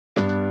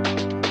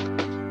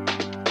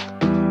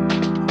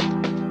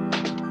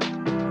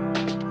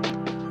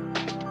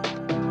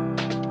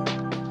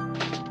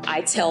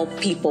I tell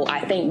people,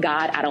 I thank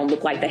God I don't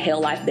look like the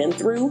hell I've been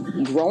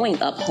through.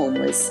 Growing up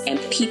homeless and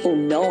people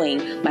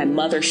knowing my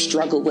mother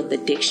struggled with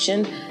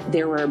addiction,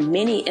 there were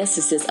many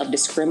instances of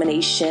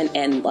discrimination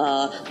and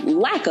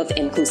lack of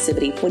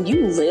inclusivity. When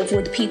you live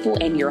with people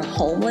and you're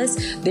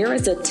homeless, there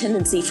is a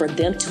tendency for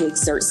them to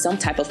exert some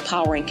type of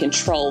power and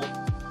control.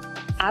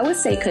 I would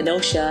say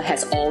Kenosha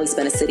has always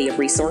been a city of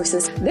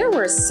resources. There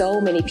were so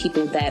many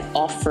people that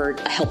offered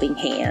a helping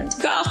hand.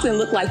 It often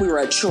looked like we were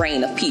a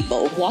train of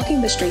people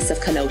walking the streets of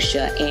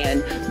Kenosha,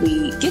 and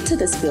we get to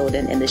this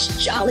building and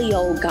this jolly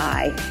old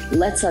guy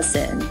lets us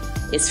in.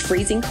 It's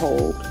freezing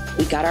cold.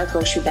 We got our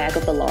grocery bag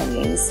of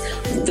belongings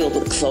filled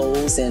with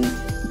clothes and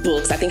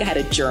books. I think I had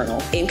a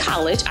journal. In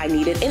college, I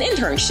needed an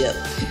internship.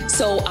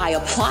 So I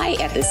apply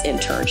at this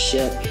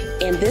internship,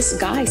 and this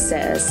guy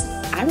says,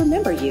 I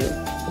remember you.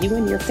 You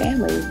and your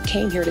family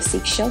came here to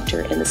seek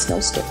shelter in the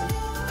snowstorm.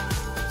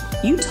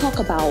 You talk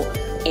about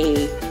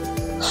a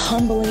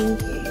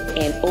humbling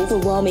and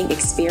overwhelming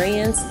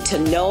experience to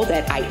know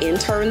that I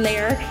interned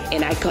there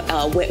and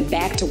I went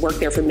back to work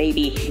there for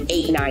maybe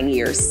 8-9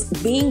 years.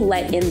 Being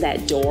let in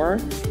that door,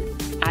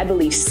 I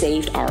believe,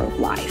 saved our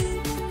life.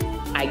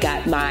 I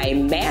got my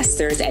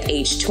master's at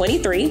age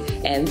 23,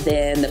 and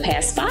then the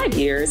past 5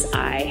 years,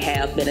 I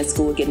have been in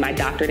school getting my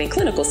doctorate in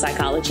clinical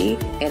psychology,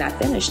 and I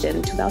finished it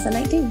in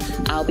 2019.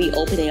 I'll be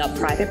opening up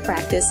private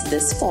practice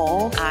this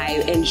fall.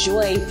 I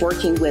enjoy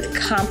working with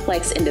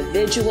complex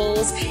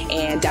individuals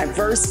and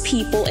diverse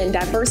people and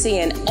diversity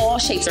in all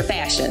shapes or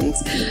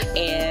fashions,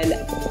 and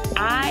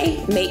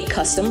I make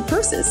custom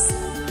purses.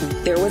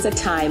 There was a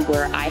time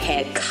where I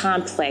had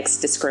complex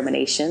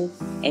discrimination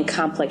and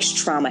complex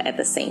trauma at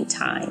the same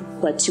time.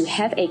 But to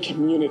have a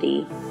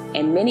community,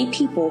 and many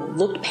people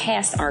looked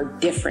past our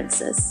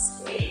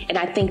differences. And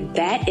I think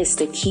that is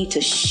the key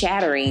to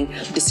shattering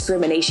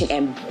discrimination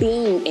and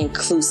being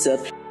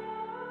inclusive.